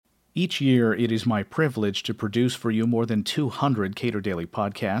Each year, it is my privilege to produce for you more than 200 Cato Daily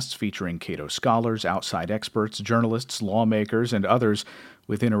podcasts featuring Cato scholars, outside experts, journalists, lawmakers, and others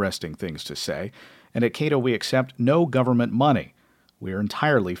with interesting things to say. And at Cato, we accept no government money. We are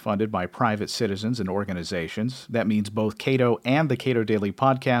entirely funded by private citizens and organizations. That means both Cato and the Cato Daily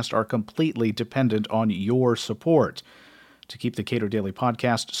podcast are completely dependent on your support. To keep the Cato Daily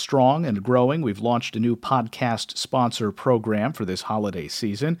podcast strong and growing, we've launched a new podcast sponsor program for this holiday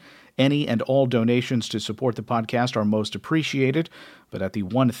season. Any and all donations to support the podcast are most appreciated, but at the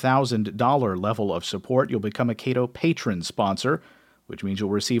 $1,000 level of support, you'll become a Cato patron sponsor, which means you'll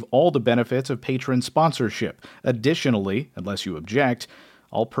receive all the benefits of patron sponsorship. Additionally, unless you object,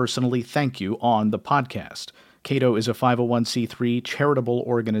 I'll personally thank you on the podcast. Cato is a 501c3 charitable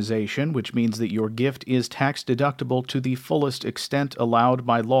organization, which means that your gift is tax-deductible to the fullest extent allowed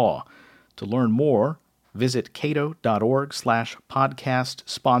by law. To learn more, visit cato.org/podcast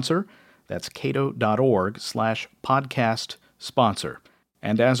sponsor. That's cato.org/podcast sponsor.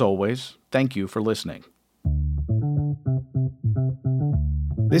 And as always, thank you for listening.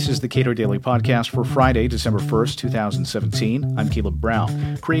 This is the Cato Daily Podcast for Friday, December 1st, 2017. I'm Caleb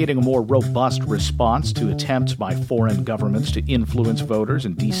Brown. Creating a more robust response to attempts by foreign governments to influence voters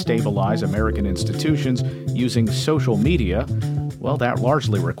and destabilize American institutions using social media, well, that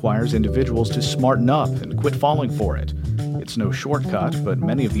largely requires individuals to smarten up and quit falling for it. It's no shortcut, but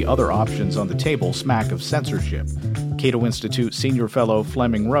many of the other options on the table smack of censorship. Cato Institute senior fellow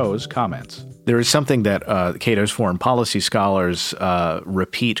Fleming Rose comments. There is something that Cato's foreign policy scholars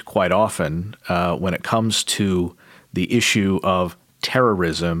repeat quite often when it comes to the issue of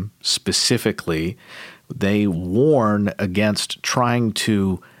terrorism specifically. They warn against trying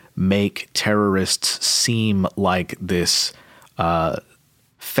to make terrorists seem like this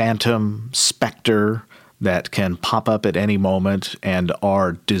phantom specter that can pop up at any moment and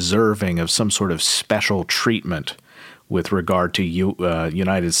are deserving of some sort of special treatment with regard to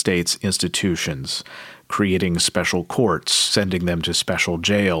United States institutions, creating special courts, sending them to special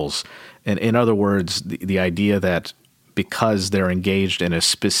jails. And in other words, the idea that because they're engaged in a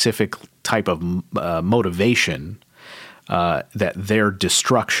specific type of motivation, that their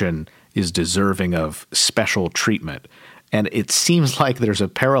destruction is deserving of special treatment. And it seems like there's a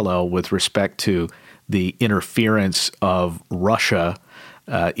parallel with respect to the interference of Russia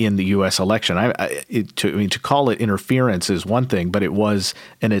in the U.S. election. To call it interference is one thing, but it was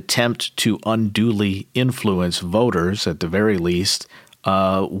an attempt to unduly influence voters, at the very least,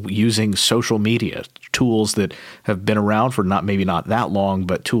 using social media, tools that have been around for maybe not that long,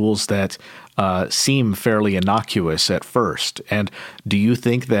 but tools that seem fairly innocuous at first. And do you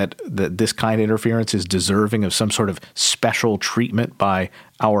think that this kind of interference is deserving of some sort of special treatment by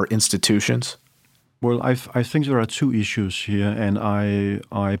our institutions? Well, I think there are two issues here, and I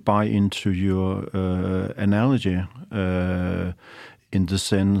buy into your analogy in the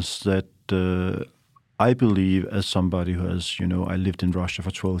sense that I believe, as somebody who has, I lived in Russia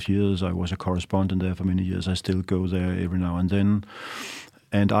for 12 years, I was a correspondent there for many years, I still go there every now and then,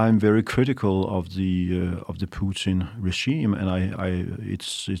 and I'm very critical of the Putin regime, and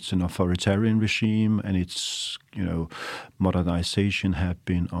it's an authoritarian regime, and its modernization have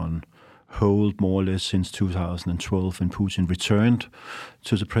been on hold more or less since 2012 when Putin returned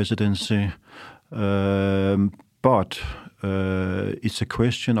to the presidency. But it's a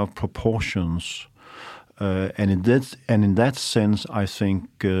question of proportions. And in that sense, I think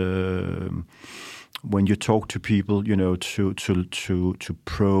when you talk to people, to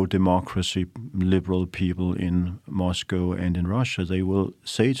pro-democracy liberal people in Moscow and in Russia, they will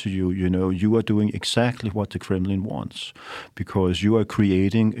say to you, you are doing exactly what the Kremlin wants, because you are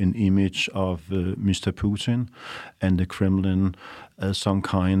creating an image of Mr. Putin and the Kremlin as some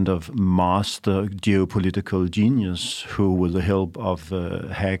kind of master geopolitical genius who, with the help of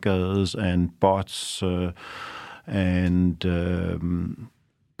hackers and bots and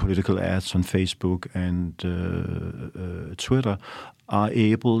political ads on Facebook and Twitter, are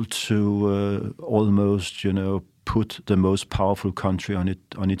able to almost, put the most powerful country on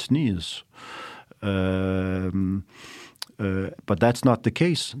its knees. But that's not the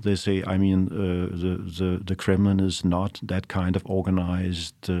case. They say, the Kremlin is not that kind of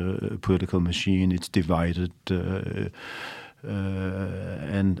organized political machine. It's divided.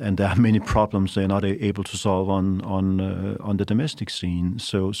 And there are many problems they're not able to solve on the domestic scene.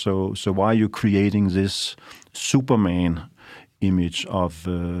 So why are you creating this Superman image of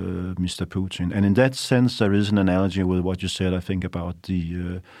Mr. Putin? And in that sense, there is an analogy with what you said, I think, about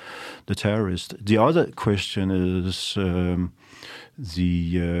the terrorist. The other question is the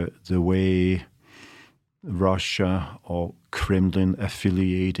way Russia or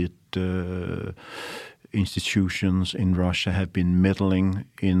Kremlin-affiliated institutions in Russia have been meddling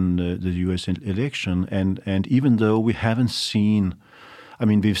in the U.S. election. And even though we haven't seen, I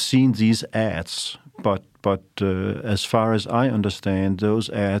mean, we've seen these ads, but as far as I understand, those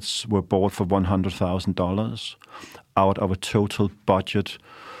ads were bought for $100,000 out of a total budget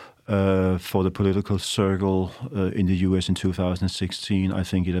for the political circle in the U.S. in 2016. I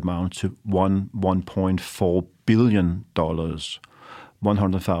think it amounts to $1.4 billion.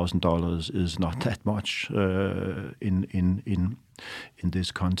 $100,000 is not that much in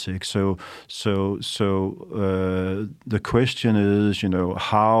this context. So the question is,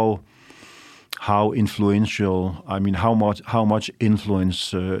 how influential? I mean, how much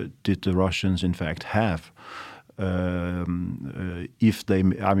influence did the Russians in fact have? If they,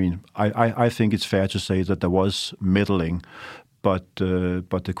 I mean, I think it's fair to say that there was meddling, but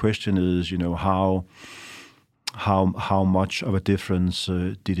the question is, how much of a difference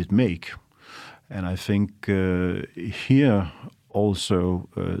did it make? And I think here also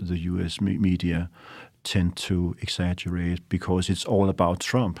the U.S. media tend to exaggerate because it's all about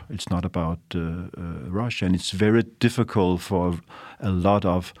Trump. It's not about Russia. And it's very difficult for a lot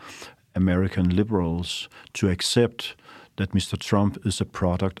of American liberals to accept that Mr. Trump is a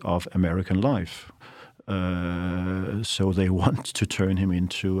product of American life. So they want to turn him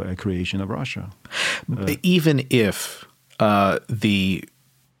into a creation of Russia. Even if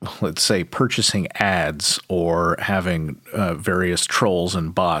let's say, purchasing ads or having various trolls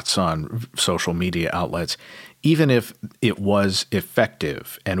and bots on social media outlets, even if it was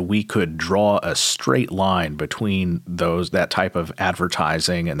effective and we could draw a straight line between that type of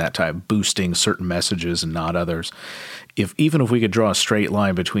advertising and that type of boosting certain messages and not others, even if we could draw a straight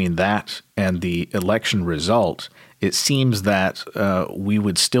line between that and the election result, it seems that we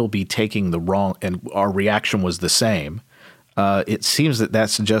would still be taking the wrong, and our reaction was the same. It seems that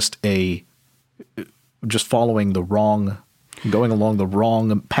that's just following the wrong, going along the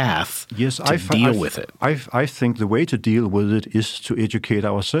wrong path to deal with it. I think the way to deal with it is to educate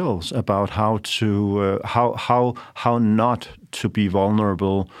ourselves about how to how not to be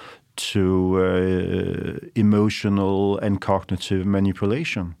vulnerable to emotional and cognitive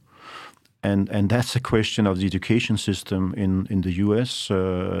manipulation. And that's a question of the education system in the U.S.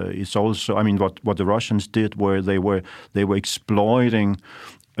 It's also, I mean, what the Russians did, where they were exploiting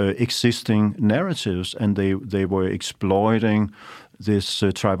existing narratives, and they were exploiting this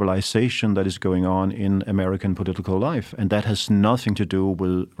tribalization that is going on in American political life, and that has nothing to do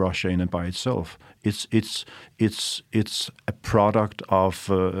with Russia in and by itself. It's a product of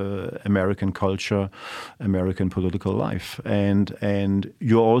American culture, American political life, and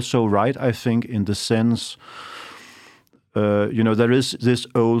you're also right, I think, in the sense. There is this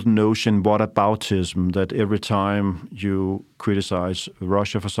old notion, whataboutism, that every time you criticize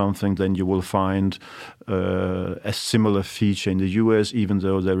Russia for something, then you will find a similar feature in the U.S., even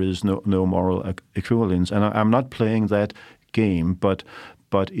though there is no moral equivalence. And I'm not playing that game, but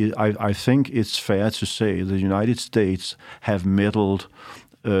I think it's fair to say the United States have meddled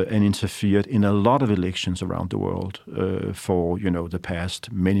and interfered in a lot of elections around the world for the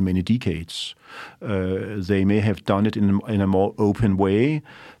past many decades. They may have done it in a more open way,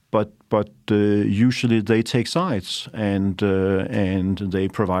 but usually they take sides and they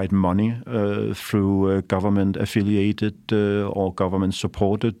provide money through government affiliated or government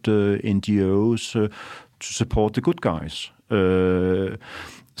supported NGOs to support the good guys.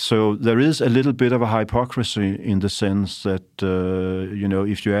 So there is a little bit of a hypocrisy in the sense that,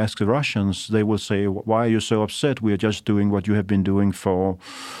 if you ask the Russians, they will say, why are you so upset? We are just doing what you have been doing for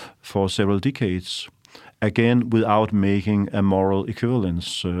several decades. Again, without making a moral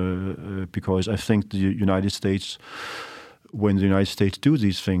equivalence, because I think the United States, when the United States do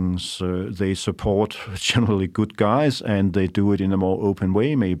these things, they support generally good guys, and they do it in a more open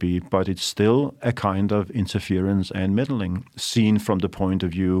way maybe, but it's still a kind of interference and meddling seen from the point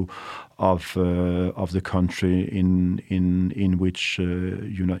of view of the country in which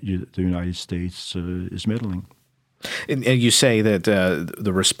the United States is meddling. And you say that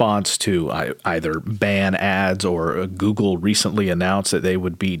the response to either ban ads or Google recently announced that they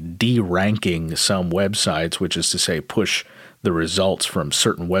would be de-ranking some websites, which is to say push the results from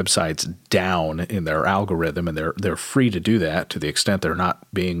certain websites down in their algorithm, and they're free to do that to the extent they're not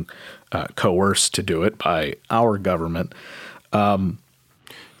being coerced to do it by our government.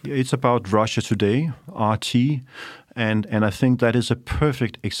 It's about Russia Today, RT, and I think that is a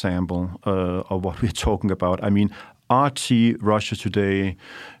perfect example of what we're talking about. I mean, RT, Russia Today,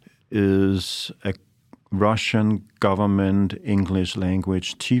 is a Russian government English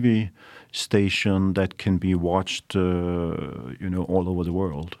language TV station that can be watched, all over the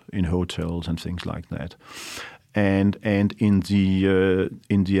world in hotels and things like that. And in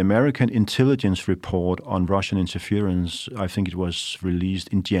the American intelligence report on Russian interference, I think it was released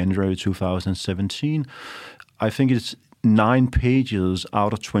in January 2017. I think it's 9 pages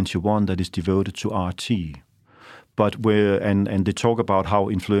out of 21 that is devoted to RT. But and they talk about how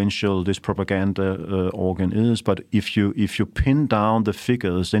influential this propaganda organ is. But if you pin down the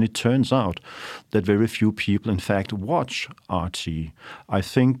figures, then it turns out that very few people, in fact, watch RT. I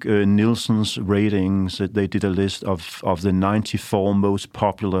think Nielsen's ratings, they did a list of the 94 most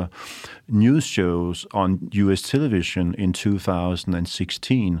popular news shows on U.S. television in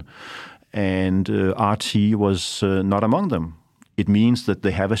 2016, and RT was not among them. It means that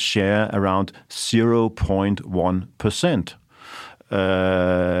they have a share around 0.1%.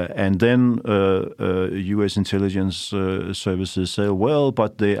 And then U.S. intelligence services say, well,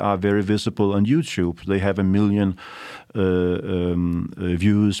 but they are very visible on YouTube. They have 1 million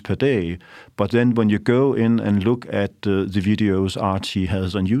views per day. But then when you go in and look at the videos RT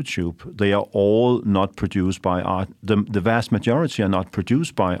has on YouTube, they are all not produced by RT. The vast majority are not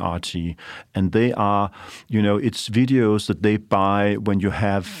produced by RT. And they are, it's videos that they buy when you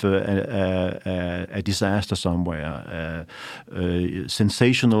have a disaster somewhere,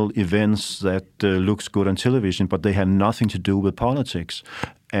 sensational events that looks good on television, but they have nothing to do with politics.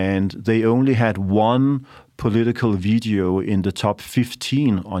 And they only had one political video in the top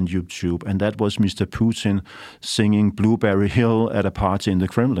 15 on YouTube, and that was Mr. Putin singing Blueberry Hill at a party in the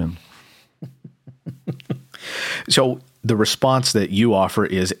Kremlin. So the response that you offer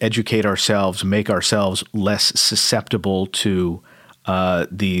is educate ourselves, make ourselves less susceptible to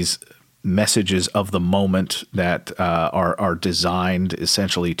these messages of the moment that are designed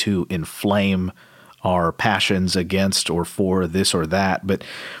essentially to inflame our passions against or for this or that, but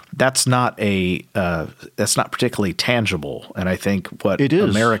that's not particularly tangible. And I think what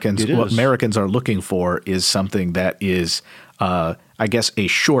Americans are looking for is something that is, I guess, a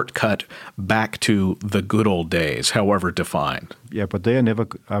shortcut back to the good old days, however defined. Yeah, but they're never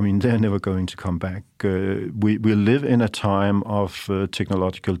going to come back. We live in a time of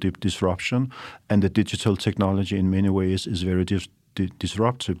technological disruption, and the digital technology in many ways is very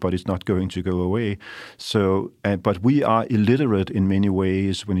disruptive, but it's not going to go away. So, but we are illiterate in many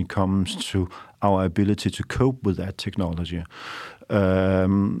ways when it comes to our ability to cope with that technology.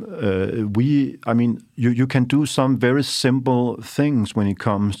 You can do some very simple things when it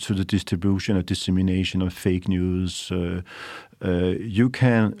comes to the distribution or dissemination of fake news. You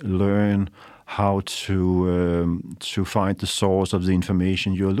can learn how to find the source of the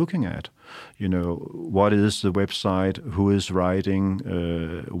information you're looking at. What is the website? Who is writing?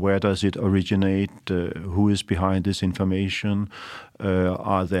 Where does it originate? Who is behind this information?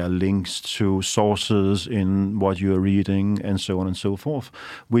 Are there links to sources in what you are reading, and so on and so forth?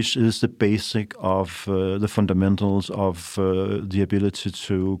 Which is the basic of the fundamentals of the ability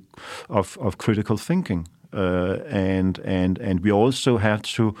of critical thinking, and we also have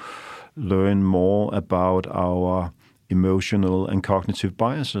to learn more about our emotional and cognitive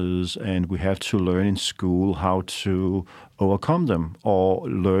biases, and we have to learn in school how to overcome them, or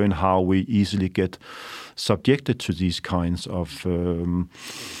learn how we easily get subjected to these kinds of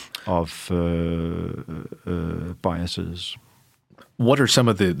biases. What are some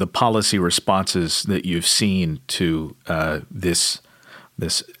of the policy responses that you've seen to this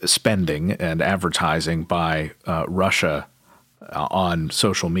spending and advertising by Russia on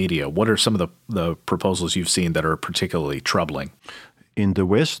social media? What are some of the proposals you've seen that are particularly troubling? In the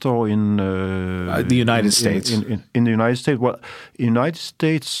West or in the United States? In the United States, well, in the United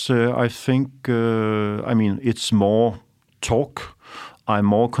States, I think, it's more talk. I'm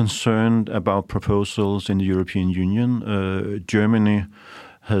more concerned about proposals in the European Union. Germany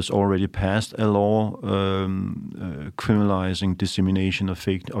has already passed a law criminalizing dissemination of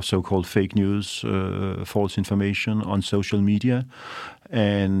so-called fake news, false information on social media,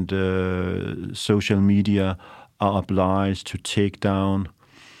 and social media are obliged to take down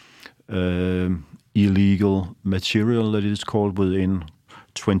illegal material, that is called, within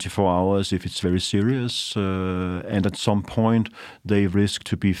 24 hours if it's very serious, and at some point they risk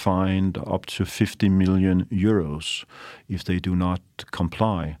to be fined up to 50 million euros if they do not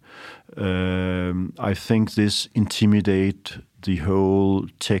comply. I think this intimidates the whole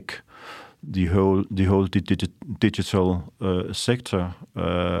tech the whole digital sector,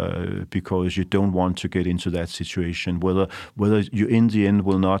 because you don't want to get into that situation. Whether you in the end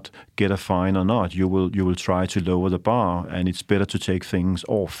will not get a fine or not, you will try to lower the bar, and it's better to take things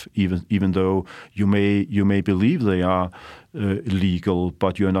off, even though you may believe they are legal,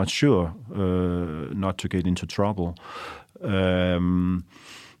 but you're not sure, not to get into trouble.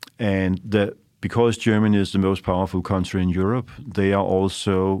 Because Germany is the most powerful country in Europe, they are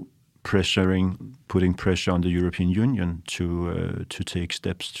also putting pressure on the European Union to take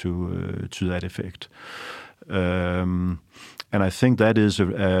steps to that effect. And I think that is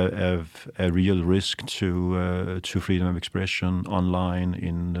a real risk to freedom of expression online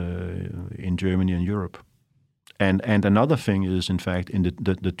in Germany and Europe. And another thing is, in fact,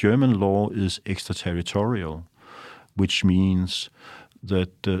 the German law is extraterritorial, which means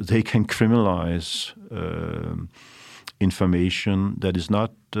that they can criminalize information that is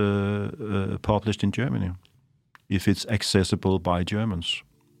not published in Germany if it's accessible by Germans.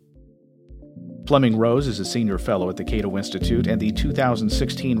 Fleming Rose is a senior fellow at the Cato Institute and the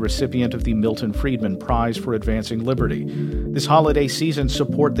 2016 recipient of the Milton Friedman Prize for Advancing Liberty. This holiday season,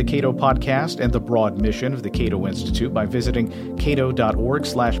 support the Cato Podcast and the broad mission of the Cato Institute by visiting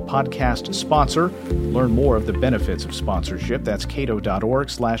cato.org/podcast sponsor. Learn more of the benefits of sponsorship. That's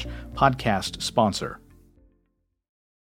cato.org/podcast sponsor.